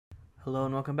Hello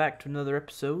and welcome back to another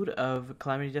episode of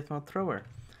Calamity Deathmode Thrower.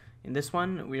 In this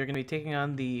one, we are going to be taking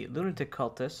on the Lunatic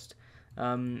Cultist.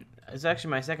 It's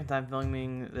actually my second time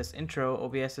filming this intro.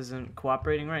 OBS isn't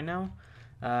cooperating right now.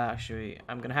 Actually,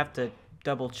 I'm going to have to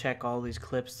double check all these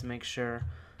clips to make sure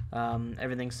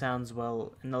everything sounds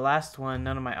well. In the last one,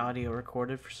 none of my audio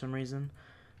recorded for some reason.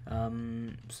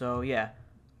 So yeah,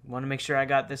 want to make sure I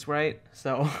got this right.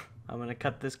 So I'm going to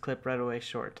cut this clip right away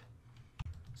short.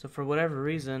 So for whatever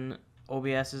reason,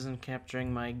 OBS isn't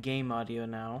capturing my game audio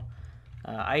now.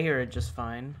 I hear it just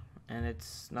fine, and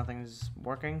nothing's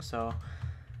working, so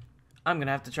I'm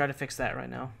gonna have to try to fix that right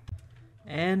now.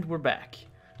 And we're back.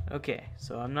 Okay,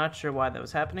 so I'm not sure why that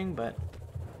was happening, but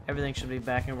everything should be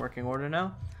back in working order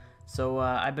now. So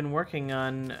I've been working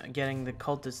on getting the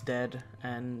cultist dead,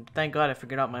 and thank God I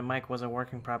figured out my mic wasn't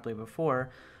working properly before,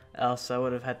 else I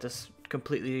would have had to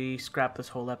completely scrap this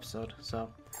whole episode. So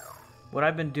what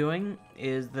I've been doing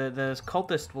is the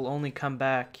cultist will only come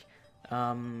back,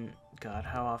 God,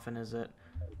 how often is it?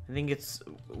 I think it's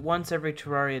once every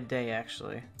Terraria day,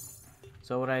 actually.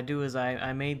 So what I do is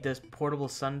I made this portable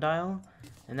sundial,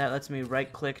 and that lets me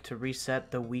right-click to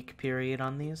reset the week period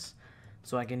on these.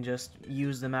 So I can just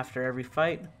use them after every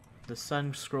fight. The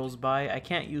sun scrolls by. I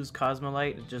can't use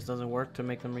Cosmolite, it just doesn't work to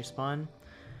make them respawn.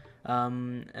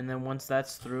 And then once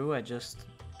that's through, I just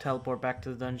teleport back to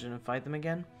the dungeon and fight them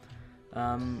again.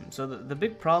 So the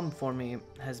big problem for me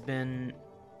has been,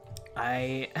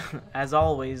 as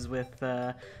always with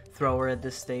Thrower at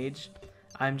this stage,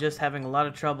 I'm just having a lot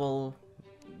of trouble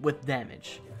with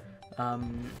damage.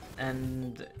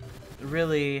 And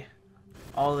really,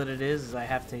 all that it is I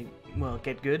have to, well,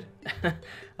 get good.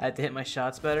 I have to hit my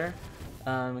shots better,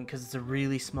 because it's a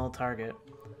really small target.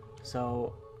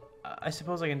 So I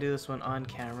suppose I can do this one on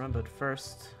camera, but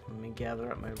first, let me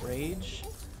gather up my rage.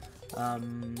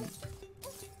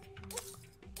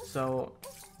 So,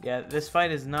 yeah, this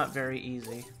fight is not very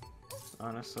easy,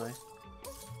 honestly.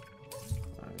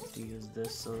 I have to use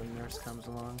this so the nurse comes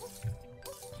along.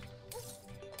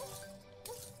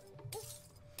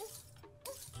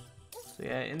 So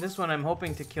yeah, in this one I'm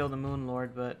hoping to kill the Moon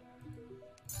Lord, but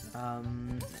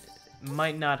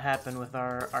might not happen with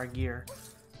our gear.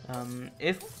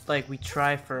 If, like, we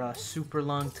try for a super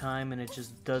long time and it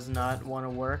just does not want to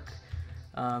work,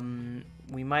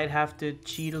 we might have to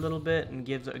cheat a little bit and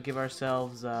give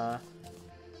ourselves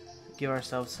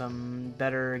some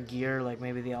better gear, like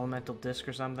maybe the elemental disc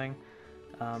or something.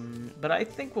 But I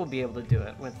think we'll be able to do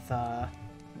it with the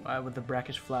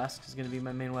brackish flask is going to be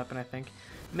my main weapon. I think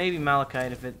maybe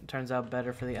malachite if it turns out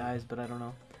better for the eyes, but I don't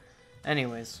know.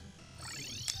 Anyways,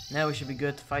 now we should be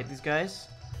good to fight these guys.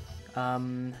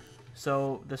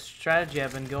 So the strategy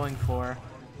I've been going for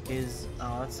is,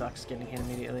 oh, that sucks, getting hit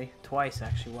immediately. Twice,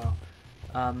 actually, wow.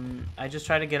 I just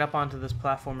try to get up onto this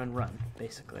platform and run,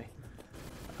 basically.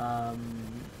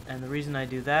 And the reason I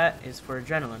do that is for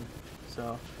adrenaline.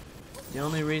 So, the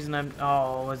only reason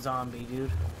oh, a zombie,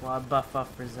 dude. Well, I buff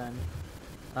up for Zen.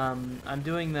 I'm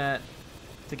doing that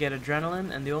to get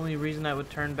adrenaline, and the only reason I would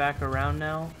turn back around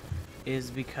now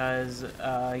is because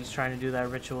he's trying to do that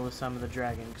ritual to summon the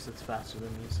dragon, because it's faster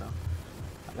than me, so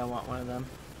I don't want one of them.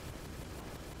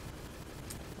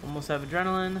 Almost have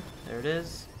adrenaline. There it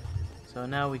is. So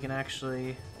now we can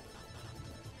actually...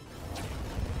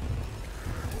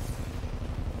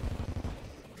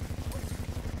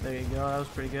 There you go, that was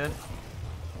pretty good.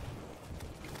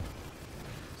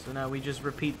 So now we just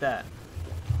repeat that.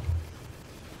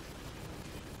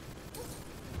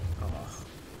 Oh.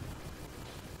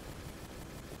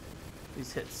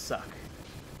 These hits suck.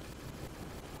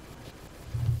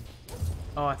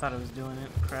 Oh, I thought it was doing it.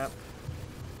 Crap.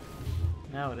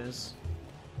 Now it is.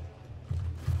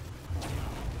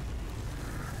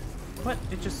 What?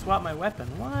 It just swapped my weapon.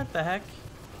 What the heck?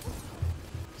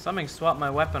 Something swapped my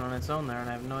weapon on its own there, and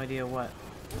I have no idea what.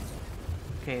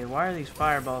 Okay, why are these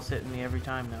fireballs hitting me every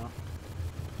time now?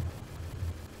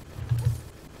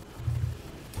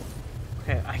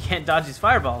 Okay, I can't dodge these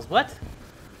fireballs. What?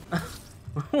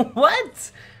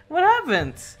 What? What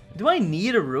happened? Do I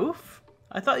need a roof?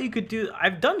 I thought you could do...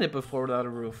 I've done it before without a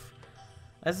roof.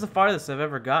 That's the farthest I've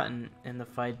ever gotten in the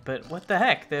fight, but what the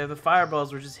heck? The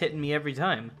fireballs were just hitting me every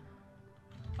time.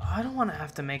 Oh, I don't want to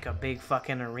have to make a big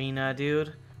fucking arena,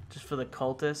 dude. Just for the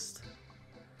cultist.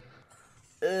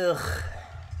 Ugh.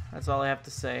 That's all I have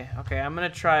to say. Okay, I'm gonna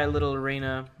try a little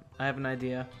arena. I have an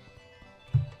idea.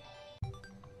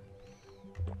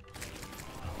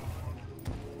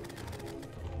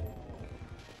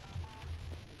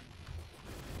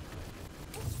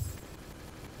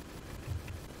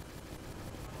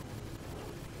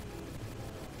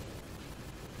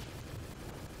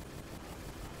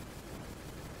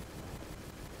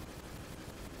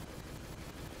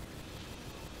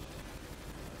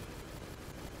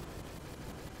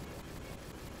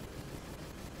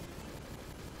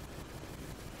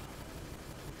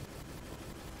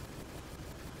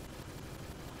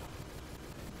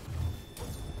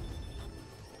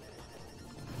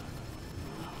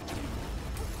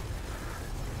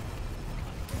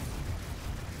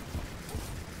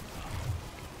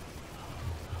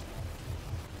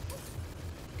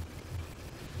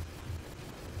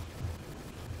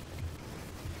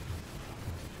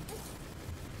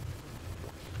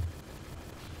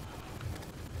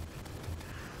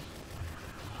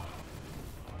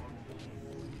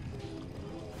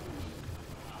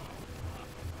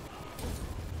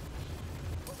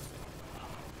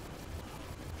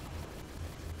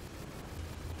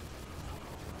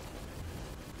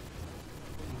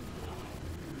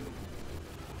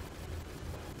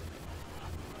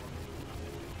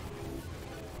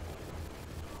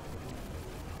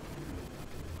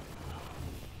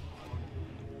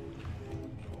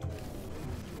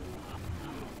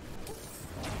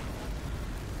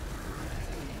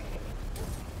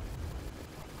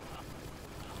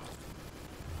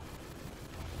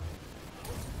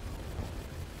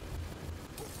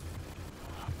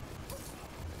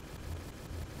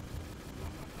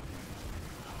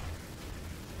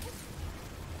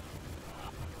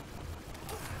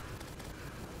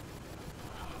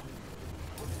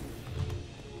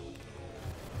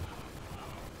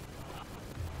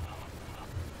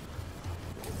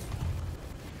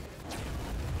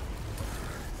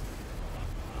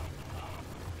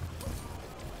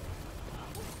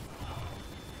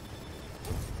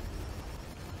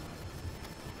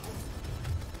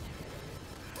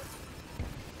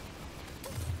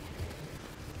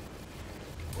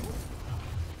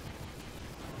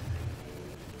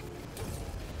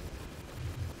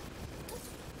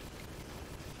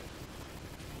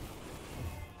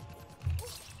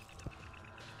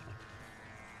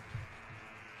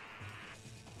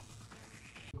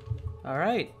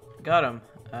 Alright, got him.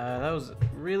 That was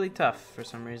really tough for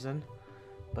some reason,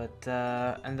 but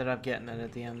ended up getting it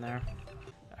at the end there.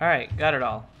 Alright, got it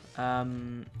all.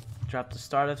 Dropped the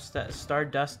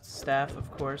Stardust Staff, of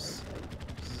course,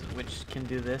 which can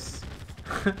do this.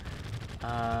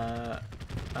 I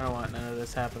don't want none of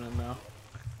this happening, though.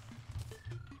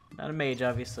 Not a mage,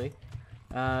 obviously.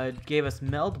 It gave us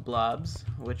Meld Blobs,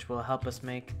 which will help us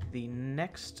make the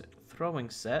next throwing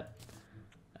set.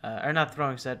 Or not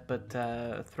throwing set, but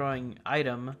throwing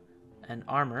item and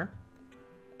armor.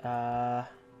 Yeah,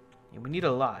 we need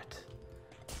a lot.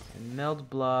 And Meld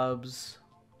Blobs,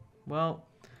 well,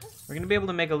 we're going to be able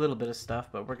to make a little bit of stuff,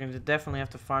 but we're going to definitely have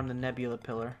to farm the Nebula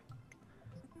Pillar.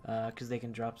 Because they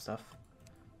can drop stuff.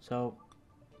 So,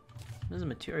 this is a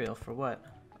material for what?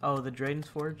 Oh, the Draiden's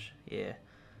Forge? Yeah.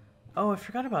 Oh, I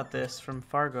forgot about this from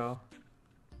Fargo.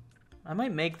 I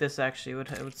might make this actually.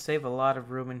 It would save a lot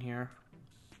of room in here.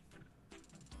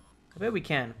 I bet we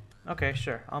can. Okay,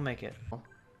 sure. I'll make it.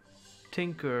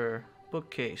 Tinker.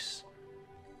 Bookcase.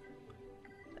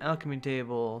 Alchemy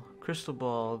table. Crystal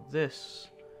ball. This.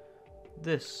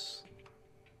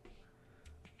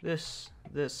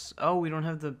 Oh, we don't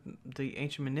have the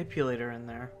ancient manipulator in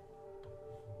there.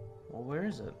 Well, where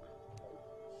is it?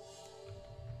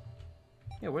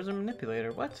 Yeah, where's the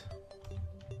manipulator? What?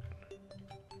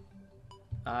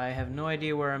 I have no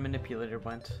idea where our manipulator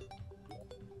went.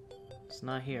 It's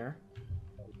not here.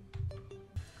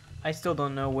 I still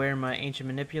don't know where my ancient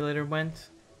manipulator went,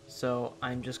 so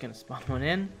I'm just gonna spawn one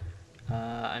in.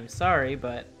 I'm sorry,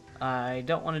 but I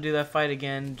don't want to do that fight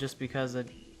again just because it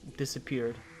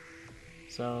disappeared.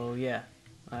 So yeah,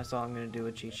 that's all I'm gonna do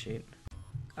with cheat sheet.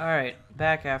 Alright,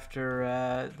 back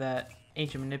after that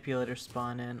ancient manipulator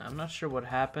spawn in. I'm not sure what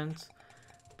happened,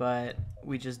 but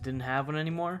we just didn't have one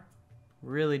anymore.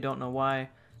 Really don't know why.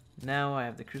 Now I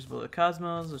have the Crucible of the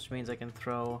Cosmos, which means I can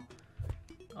throw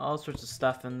all sorts of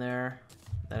stuff in there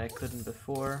that I couldn't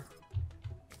before.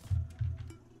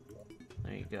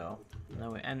 There you go.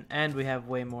 Now and we have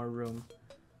way more room.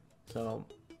 So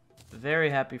very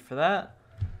happy for that.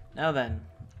 Now then,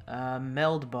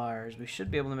 meld bars. We should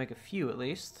be able to make a few at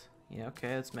least. Yeah,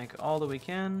 okay, let's make all that we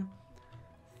can.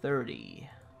 30.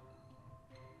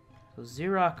 So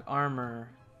Xerox armor.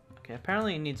 Okay,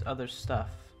 apparently it needs other stuff.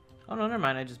 Oh no, never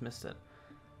mind, I just missed it.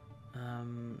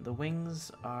 The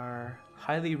wings are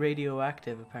highly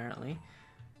radioactive apparently.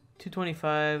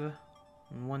 225 and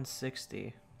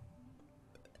 160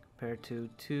 compared to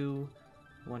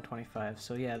 125.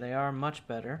 So yeah, they are much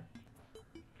better.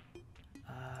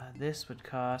 This would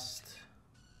cost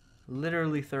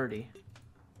literally 30.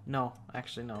 No,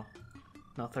 actually no.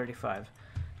 No, 35.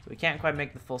 So we can't quite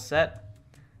make the full set.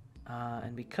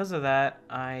 And because of that,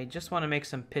 I just want to make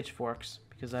some pitchforks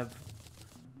because I've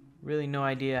really no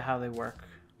idea how they work.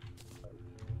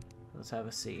 Let's have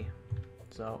a see.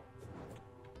 So,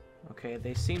 okay,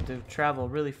 they seem to travel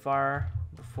really far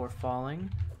before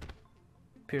falling.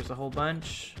 Pierce a whole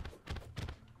bunch.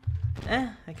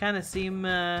 They kind of seem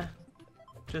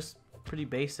just pretty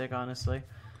basic, honestly.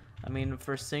 I mean,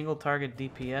 for single target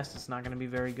DPS, it's not going to be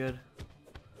very good.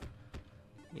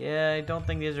 Yeah, I don't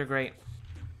think these are great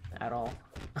at all.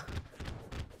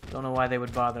 Don't know why they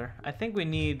would bother. I think we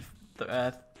need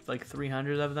like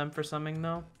 300 of them for something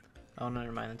though. Oh, no,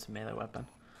 never mind. It's a melee weapon.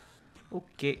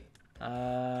 Okay.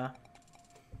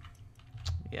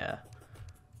 Yeah.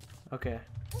 Okay.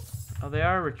 Oh, they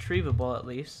are retrievable at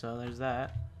least, so there's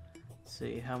that. Let's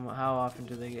see, how often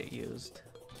do they get used?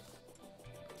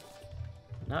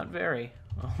 Not very.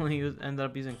 Only ended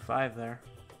up using 5 there.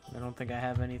 I don't think I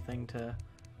have anything to...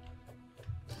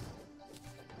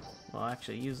 Well,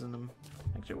 actually, using them...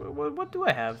 Actually, what do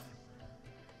I have?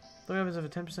 The weapons have a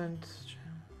 10%...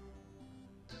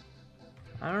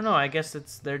 I don't know, I guess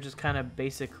they're just kind of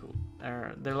basic...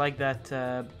 Or they're like that,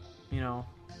 you know,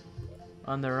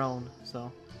 on their own, so...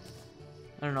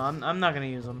 I don't know, I'm not gonna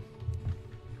use them.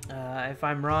 If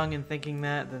I'm wrong in thinking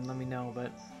that, then let me know,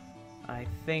 but... I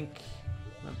think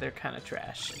that they're kind of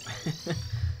trash.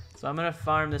 So I'm gonna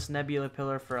farm this Nebula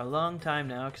Pillar for a long time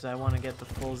now, because I want to get the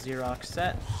full Xerox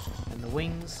set and the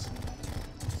wings.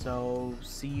 So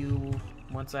see you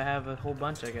once I have a whole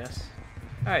bunch, I guess.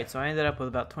 Alright, so I ended up with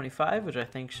about 25, which I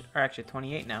think, or actually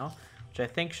 28 now, which I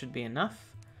think should be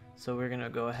enough. So we're gonna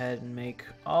go ahead and make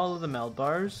all of the meld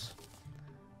bars,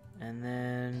 and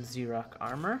then Xerox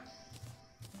armor,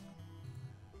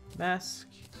 mask,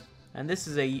 and this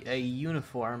is a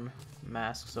uniform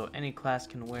mask, so any class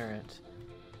can wear it.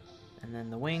 And then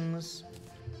the wings.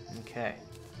 Okay.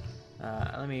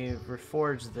 Let me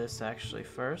reforge this actually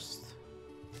first.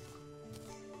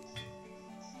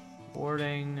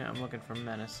 Warding, I'm looking for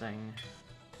menacing.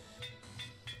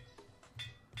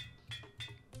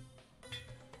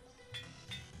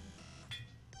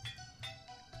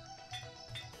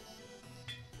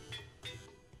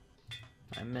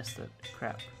 I missed it.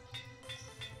 Crap.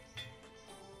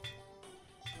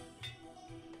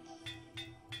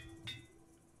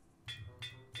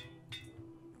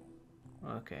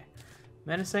 Okay.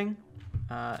 Menacing.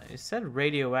 It said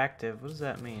radioactive. What does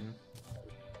that mean?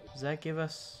 Does that give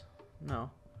us... No.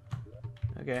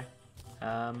 Okay.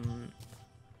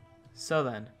 So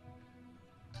then.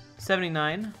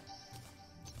 79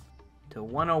 to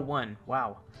 101.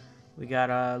 Wow. We got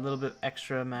a little bit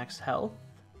extra max health.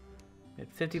 We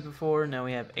had 50 before, now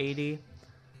we have 80.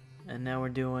 And now we're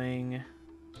doing,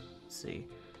 let's see,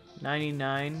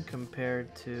 99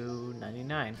 compared to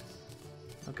 99.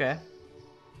 Okay.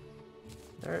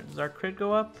 Does our crit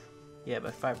go up? Yeah,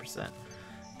 by 5%.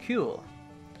 Cool.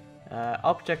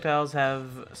 All projectiles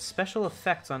have special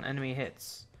effects on enemy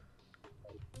hits.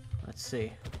 Let's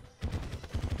see.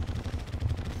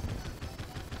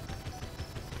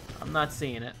 I'm not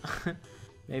seeing it.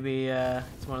 Maybe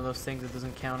it's one of those things that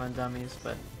doesn't count on dummies,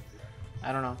 but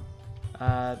I don't know.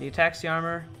 The Ataxi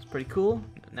armor is pretty cool.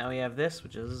 Now we have this,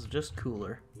 which is just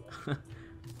cooler.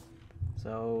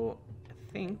 So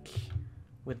I think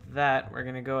with that, we're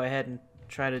gonna go ahead and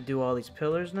try to do all these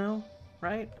pillars now,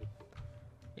 right?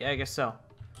 Yeah, I guess so.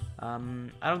 I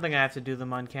don't think I have to do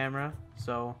them on camera,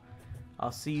 so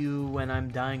I'll see you when I'm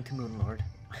dying to Moonlord.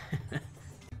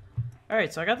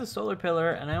 Alright, so I got the solar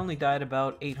pillar, and I only died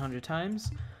about 800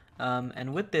 times.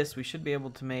 And with this, we should be able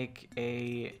to make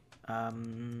a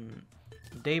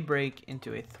daybreak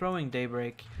into a throwing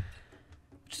daybreak,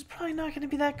 which is probably not going to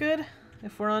be that good,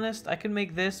 if we're honest. I could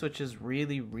make this, which is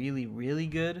really, really, really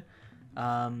good.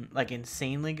 Like,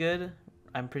 insanely good.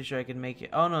 I'm pretty sure I could make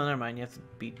it... Oh, no, never mind. You have to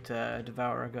beat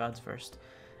Devourer Gods first.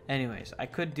 Anyways, I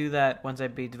could do that once I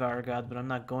beat Devourer Gods, but I'm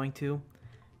not going to.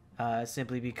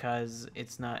 Simply because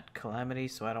it's not Calamity,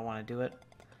 so I don't want to do it.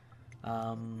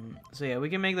 So yeah, we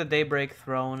can make the Daybreak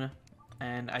Throne,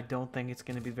 and I don't think it's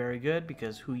going to be very good,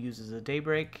 because who uses a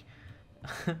Daybreak?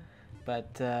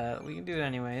 But we can do it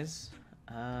anyways.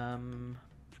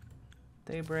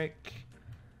 Daybreak.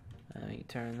 You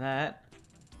turn that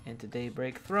into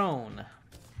Daybreak Throne.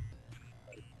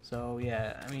 So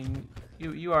yeah, I mean,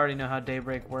 you already know how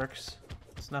Daybreak works.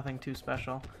 It's nothing too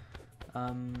special.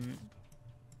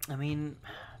 I mean,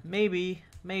 maybe,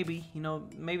 you know,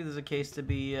 maybe there's a case to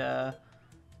be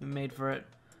made for it.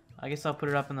 I guess I'll put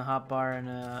it up in the hotbar, and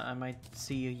I might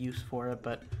see a use for it,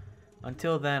 but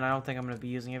until then, I don't think I'm going to be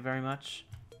using it very much.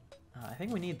 I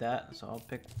think we need that, so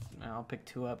I'll pick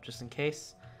 2 up just in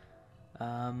case.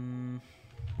 Yeah,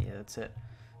 that's it.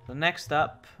 So next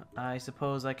up, I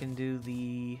suppose I can do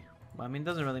the... Well, I mean, it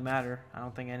doesn't really matter. I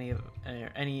don't think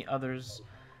any others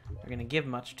are going to give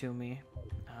much to me.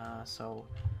 So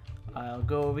I'll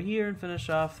go over here and finish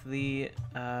off the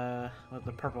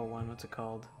purple one. What's it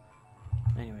called?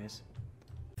 Anyways,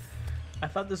 I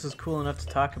thought this was cool enough to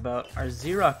talk about. Our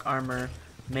Xerox armor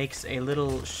makes a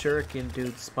little shuriken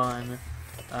dude spawn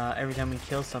every time we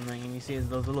kill something, and you see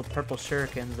those little purple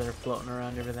shurikens that are floating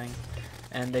around everything,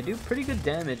 and they do pretty good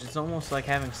damage. It's almost like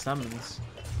having summons.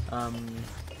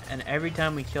 And every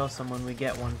time we kill someone, we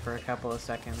get one for a couple of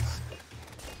seconds.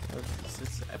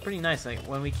 It's pretty nice. Like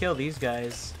when we kill these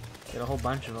guys, get a whole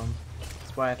bunch of them.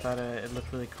 That's why I thought it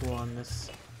looked really cool on this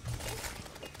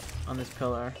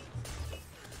pillar.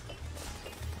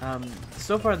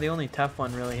 So far, the only tough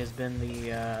one really has been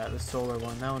the solar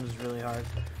one. That one is really hard,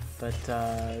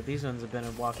 but these ones have been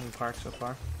a walk in the park so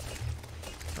far.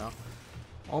 So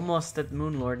almost at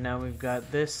Moonlord now. We've got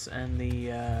this and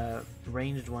the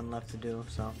ranged one left to do.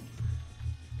 So.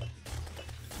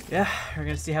 Yeah, we're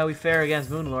gonna see how we fare against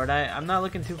Moonlord. I'm not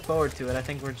looking too forward to it. I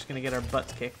think we're just gonna get our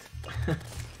butts kicked.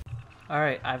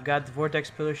 Alright, I've got the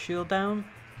Vortex Pillar shield down.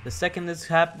 The second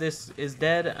this is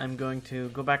dead, I'm going to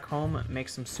go back home, make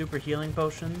some super healing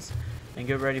potions, and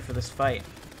get ready for this fight.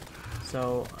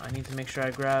 So, I need to make sure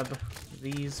I grab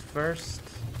these first.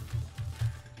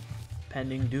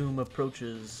 Pending doom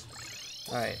approaches.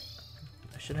 Alright,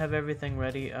 I should have everything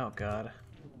ready. Oh god.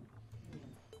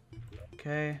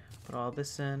 Okay. Put all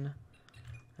this in,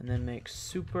 and then make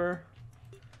super,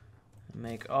 and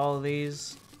make all of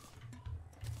these.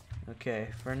 Okay,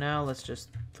 for now, let's just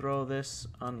throw this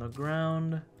on the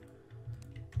ground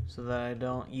so that I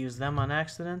don't use them on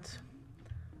accident.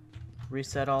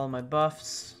 Reset all of my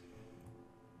buffs.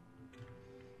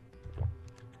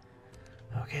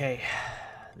 Okay,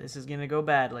 this is gonna go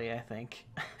badly, I think.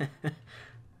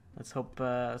 Let's hope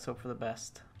for the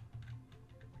best.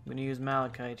 I'm gonna use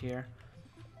Malachite here.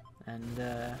 And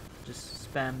just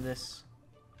spam this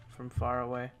from far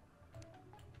away.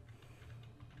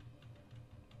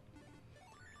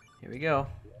 Here we go.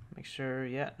 Make sure,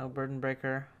 yeah, no burden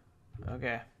breaker.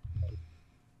 Okay.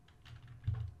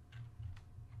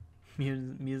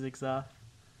 Music's off.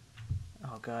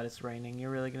 Oh god, it's raining. You're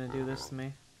really gonna do this to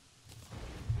me?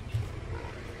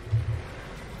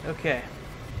 Okay.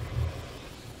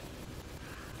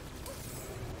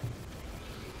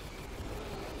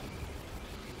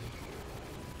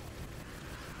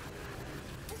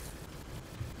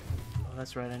 Oh,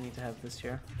 that's right, I need to have this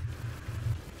here.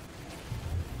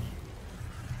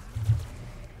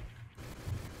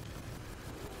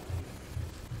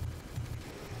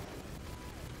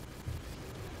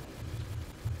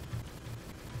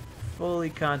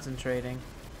 Fully concentrating.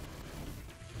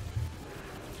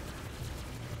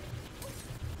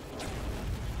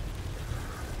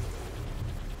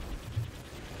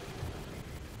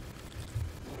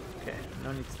 Okay,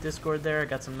 no need to discord there. I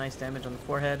got some nice damage on the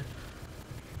forehead.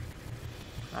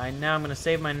 Alright, now I'm going to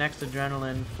save my next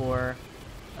adrenaline for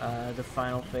the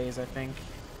final phase, I think.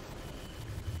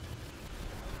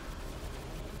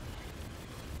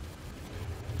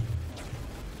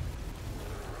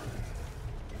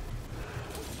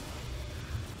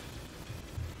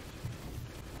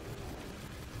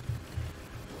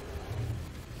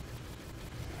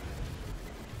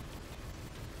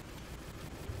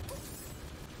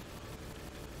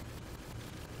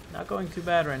 Not going too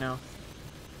bad right now.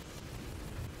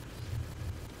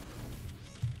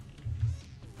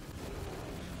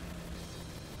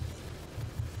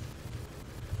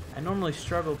 I normally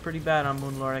struggle pretty bad on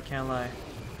Moonlord, I can't lie.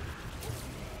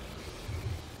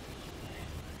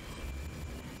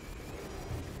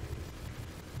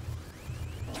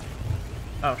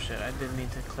 Oh shit, I didn't mean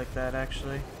to click that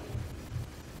actually.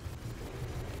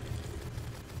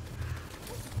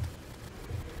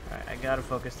 Alright, I gotta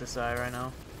focus this eye right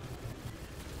now.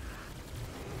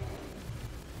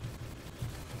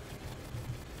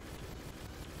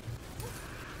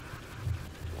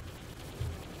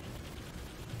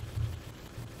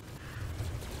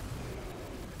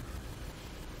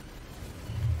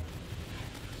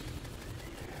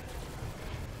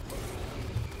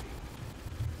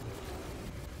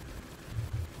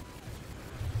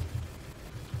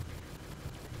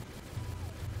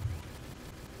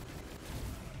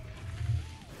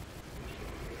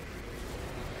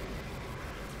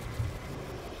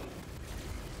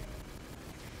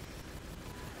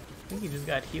 I think he just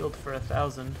got healed for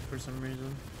 1,000 for some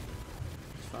reason.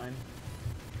 It's fine.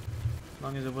 As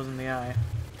long as it wasn't the eye.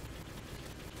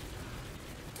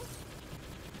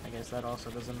 I guess that also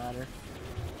doesn't matter.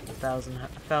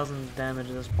 1,000 damage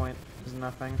at this point is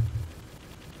nothing.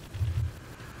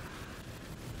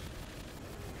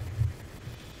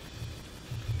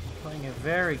 Playing it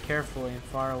very carefully and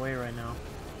far away right now.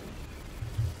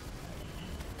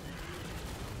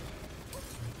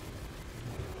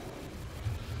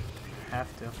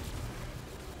 Have to.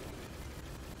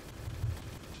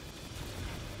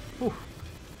 Whew.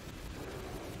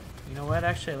 You know what?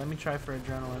 Actually, let me try for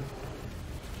adrenaline.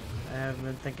 I haven't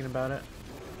been thinking about it.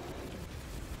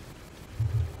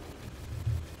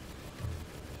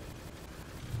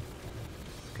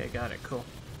 Okay, got it. Cool.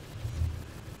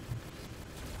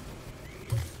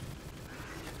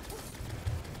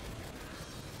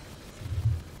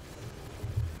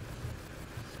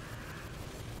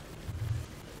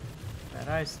 That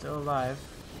eye's still alive.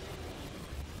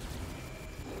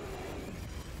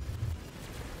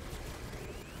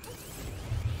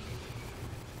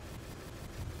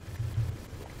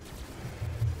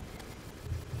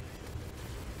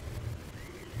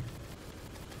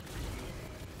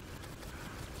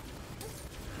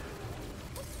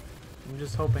 I'm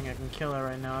just hoping I can kill her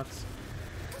right now.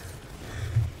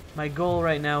 My goal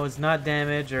right now is not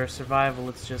damage or survival,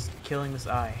 it's just killing this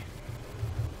eye.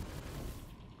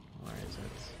 Where is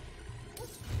it?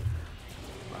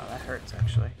 Wow, that hurts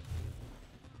actually.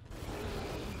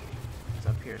 It's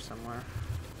up here somewhere.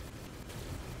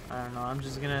 I don't know, I'm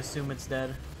just gonna assume it's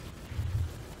dead.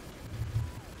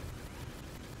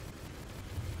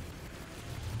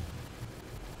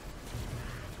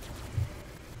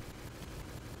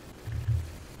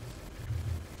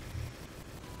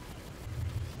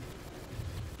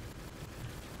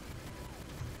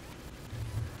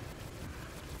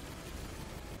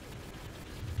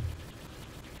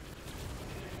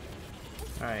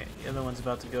 Alright, the other one's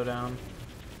about to go down.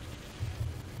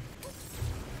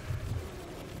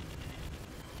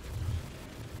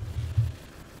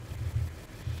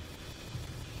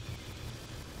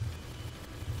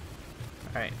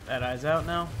 Alright, that eye's out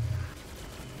now.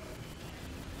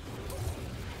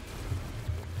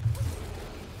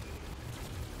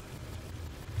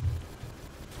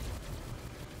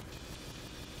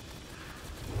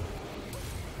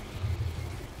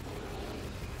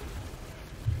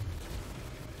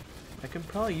 I could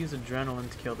probably use adrenaline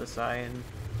to kill this eye and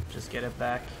just get it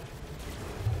back.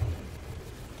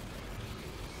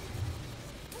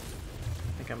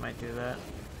 I think I might do that.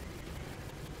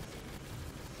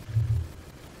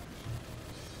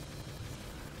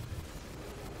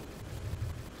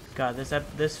 God,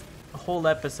 this whole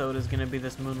episode is gonna be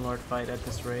this Moonlord fight at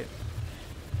this rate.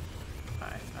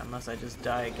 Unless I just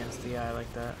die against the eye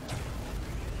like that.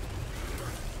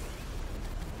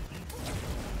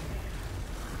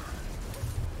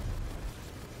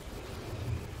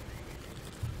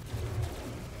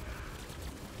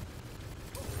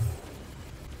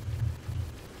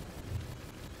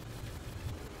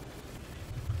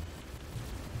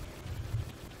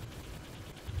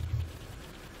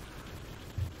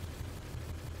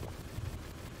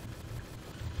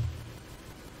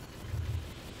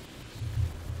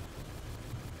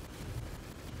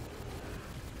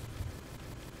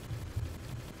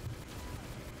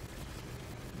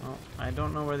 I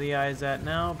don't know where the eye is at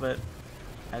now, but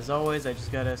as always, I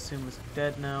just gotta assume it's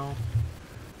dead now.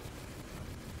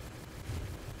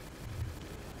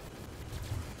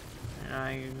 And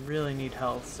I really need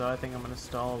health, so I think I'm gonna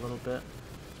stall a little bit.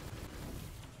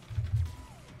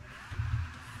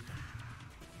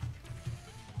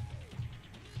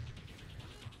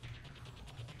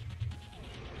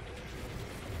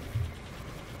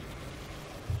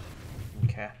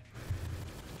 Okay.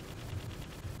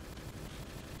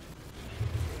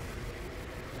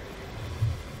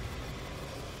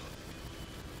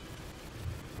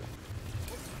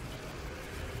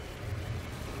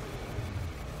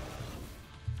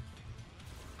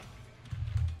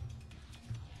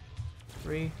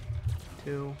 Three,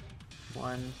 2,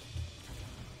 1.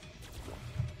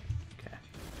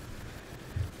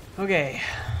 Okay.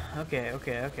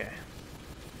 Okay.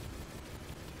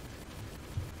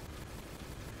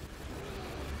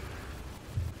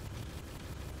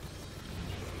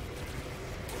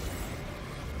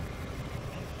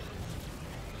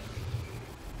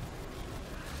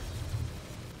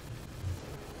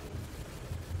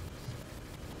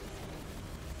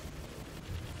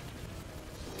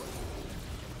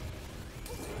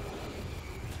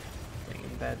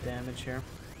 Bad damage here.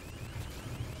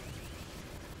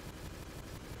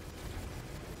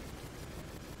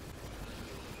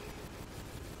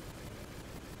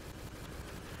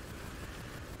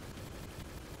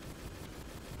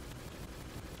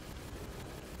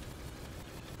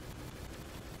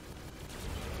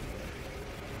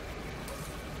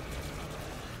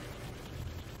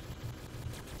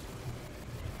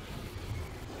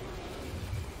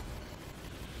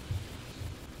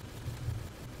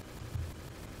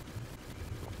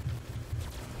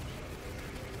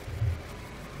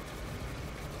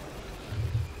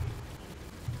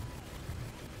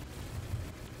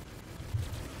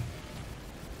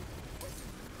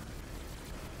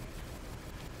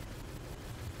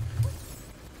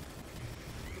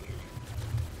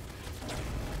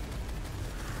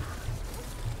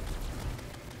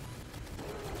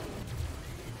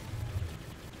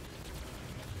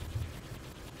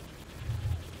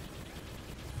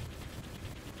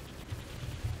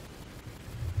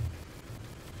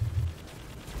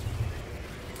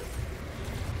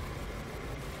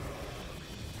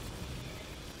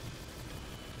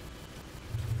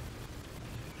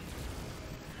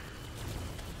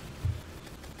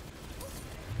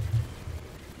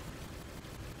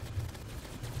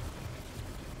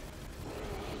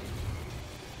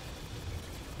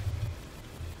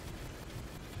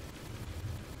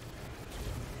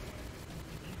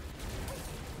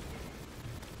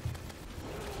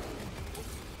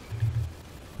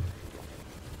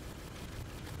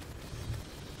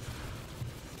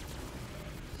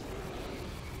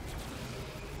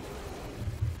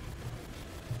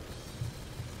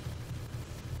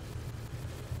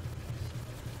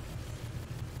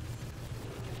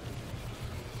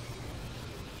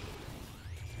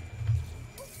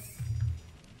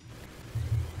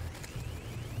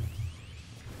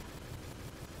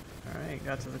 Alright,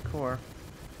 got to the core.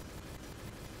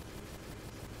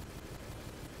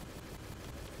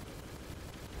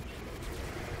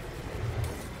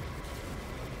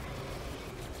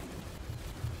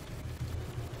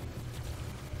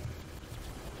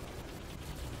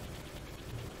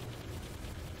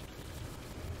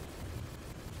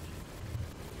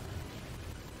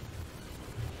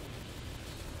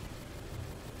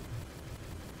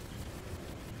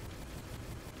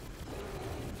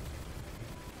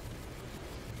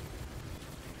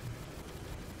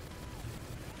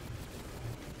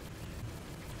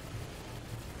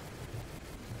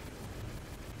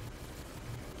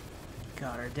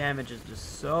 God, our damage is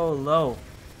just so low.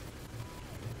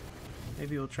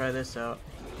 Maybe we'll try this out.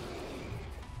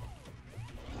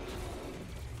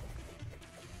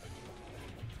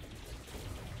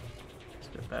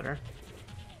 a bit better.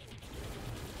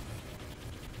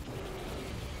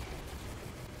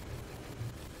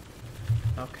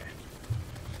 Okay.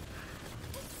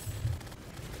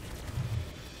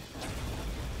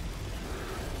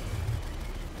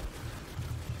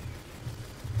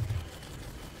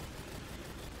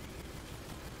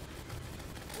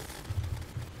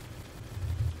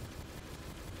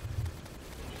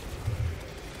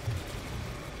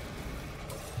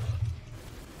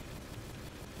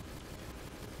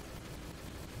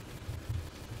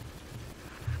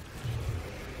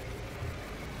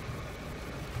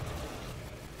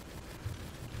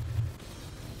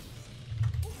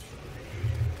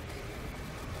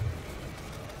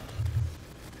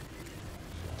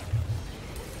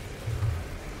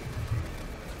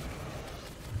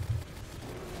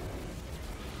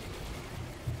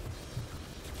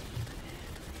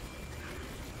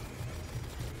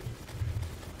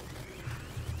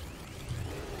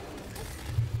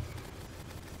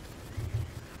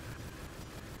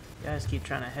 You guys keep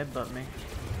trying to headbutt me.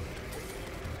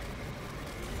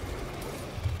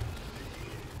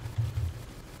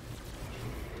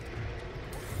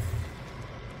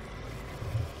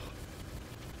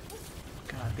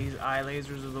 God, these eye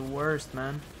lasers are the worst,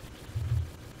 man.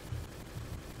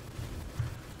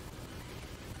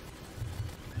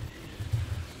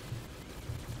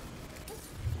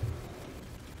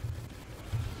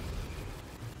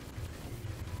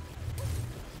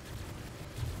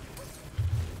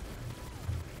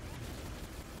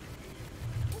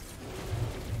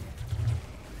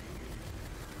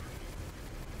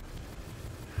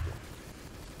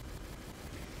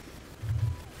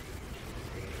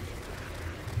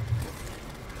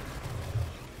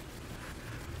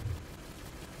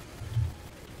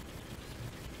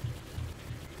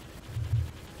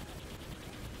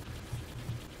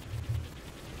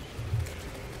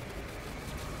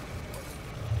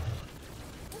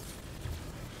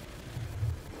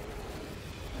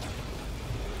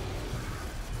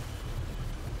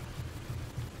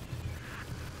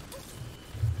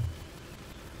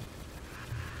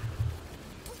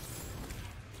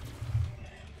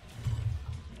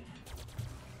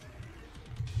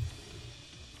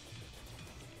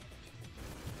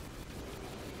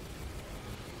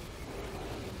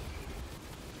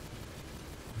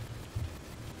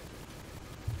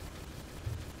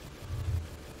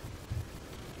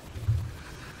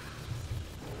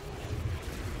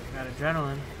 Got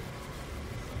adrenaline.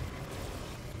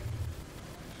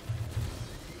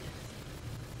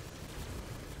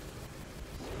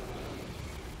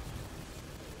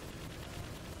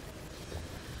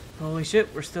 Holy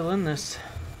shit, we're still in this.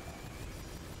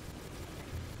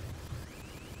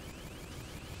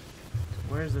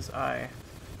 Where's this eye?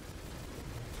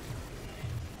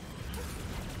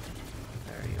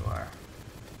 There you are.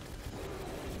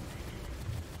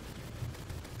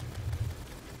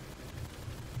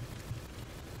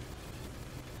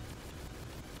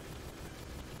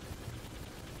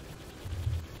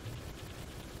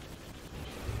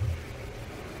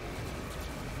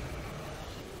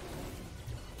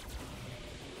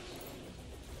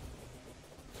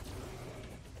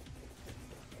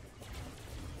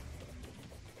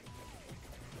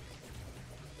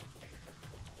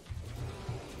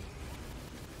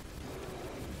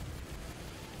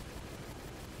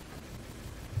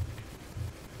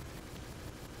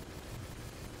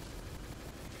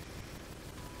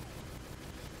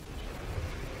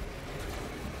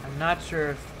 I'm not sure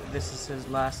if this is his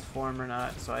last form or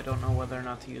not, so I don't know whether or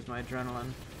not to use my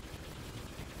adrenaline.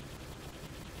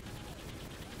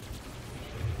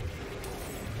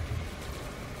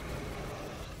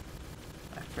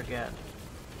 I forget.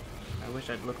 I wish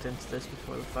I'd looked into this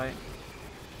before the fight.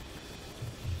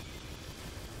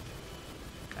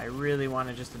 I really want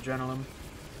to just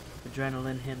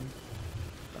adrenaline him,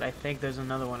 but I think there's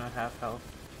another one at half health.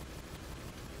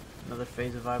 Another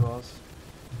phase of eyeballs.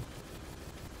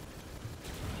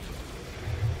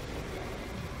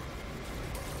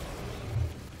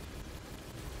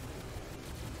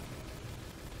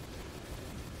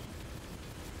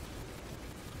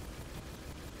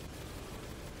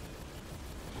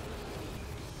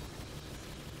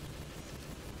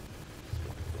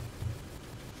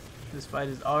 This fight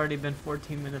has already been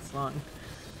 14 minutes long.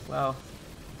 Wow.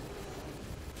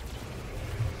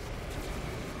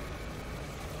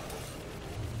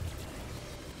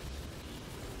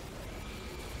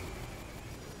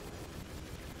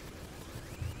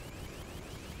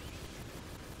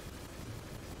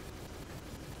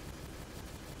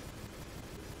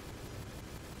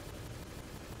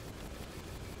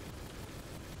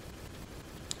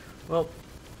 Well,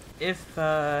 if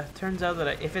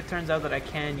if it turns out that I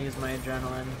can use my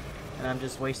adrenaline and I'm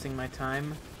just wasting my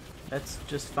time, that's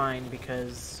just fine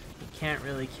because he can't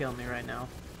really kill me right now.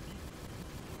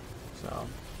 So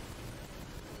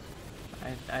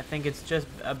I think it's just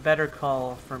a better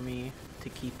call for me to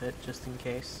keep it just in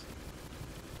case.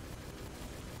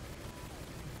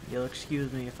 You'll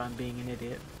excuse me if I'm being an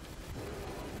idiot.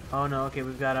 Oh no, okay,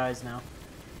 we've got eyes now.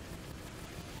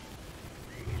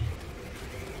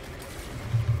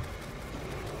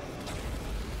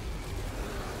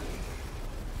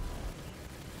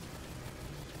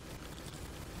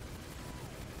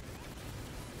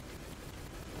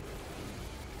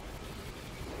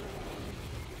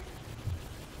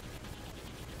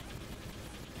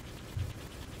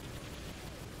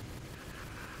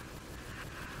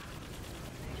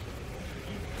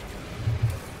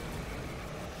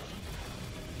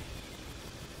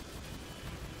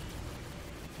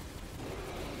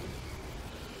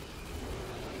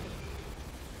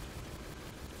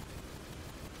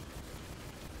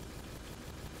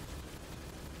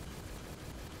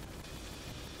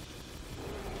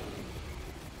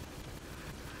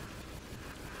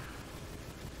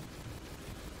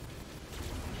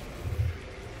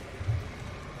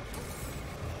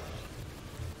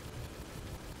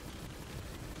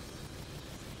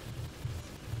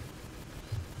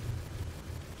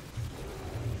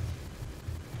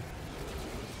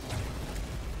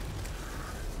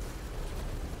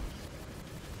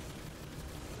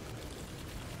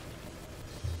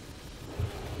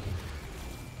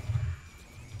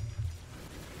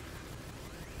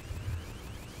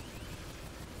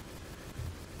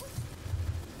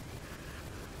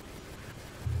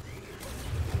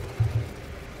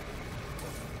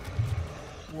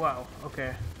 Wow,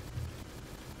 okay.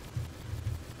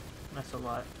 That's a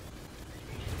lot.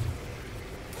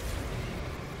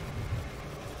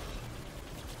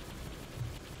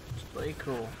 It's pretty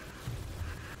cool.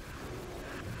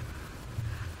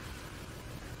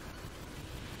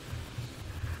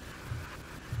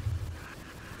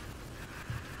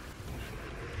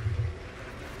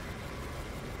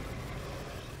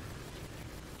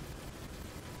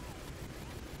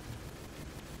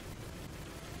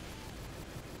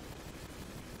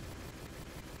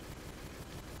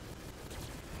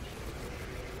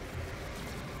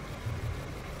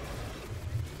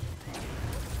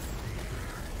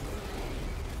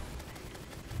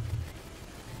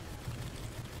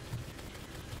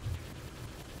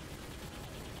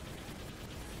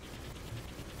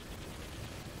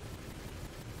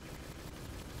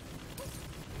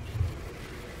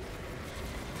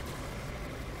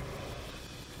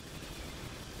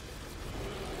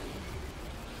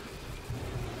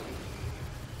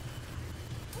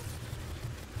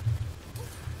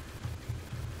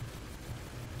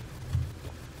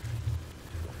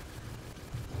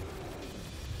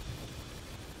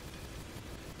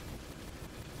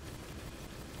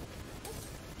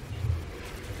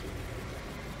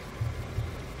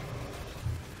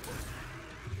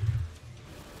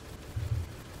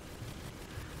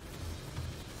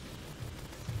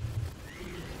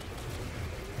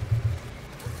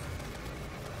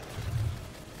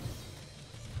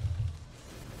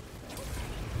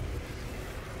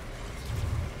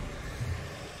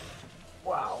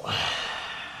 Wow.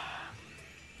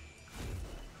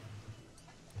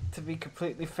 To be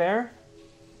completely fair,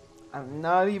 I'm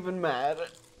not even mad.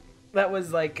 That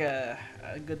was like a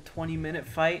good 20-minute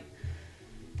fight,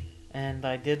 and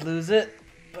I did lose it,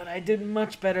 but I did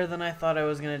much better than I thought I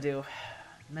was gonna do.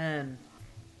 Man,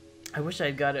 I wish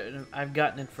I'd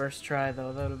gotten it first try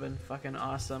though. That would have been fucking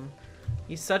awesome.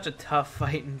 He's such a tough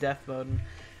fight in Deathmode, and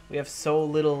we have so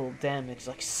little damage,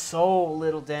 like so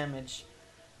little damage.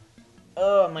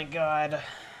 Oh my god.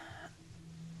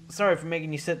 Sorry for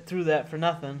making you sit through that for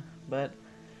nothing, but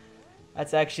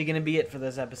that's actually gonna be it for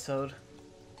this episode.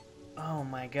 Oh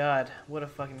my god, what a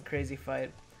fucking crazy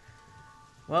fight.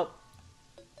 Well,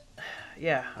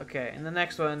 yeah, okay. In the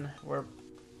next one,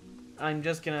 I'm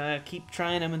just gonna keep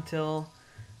trying him until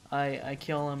I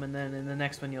kill him, and then in the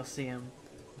next one you'll see him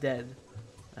dead.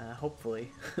 Hopefully.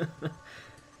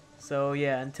 So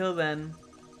yeah, until then,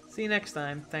 see you next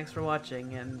time. Thanks for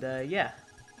watching, and yeah,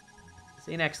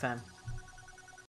 see you next time.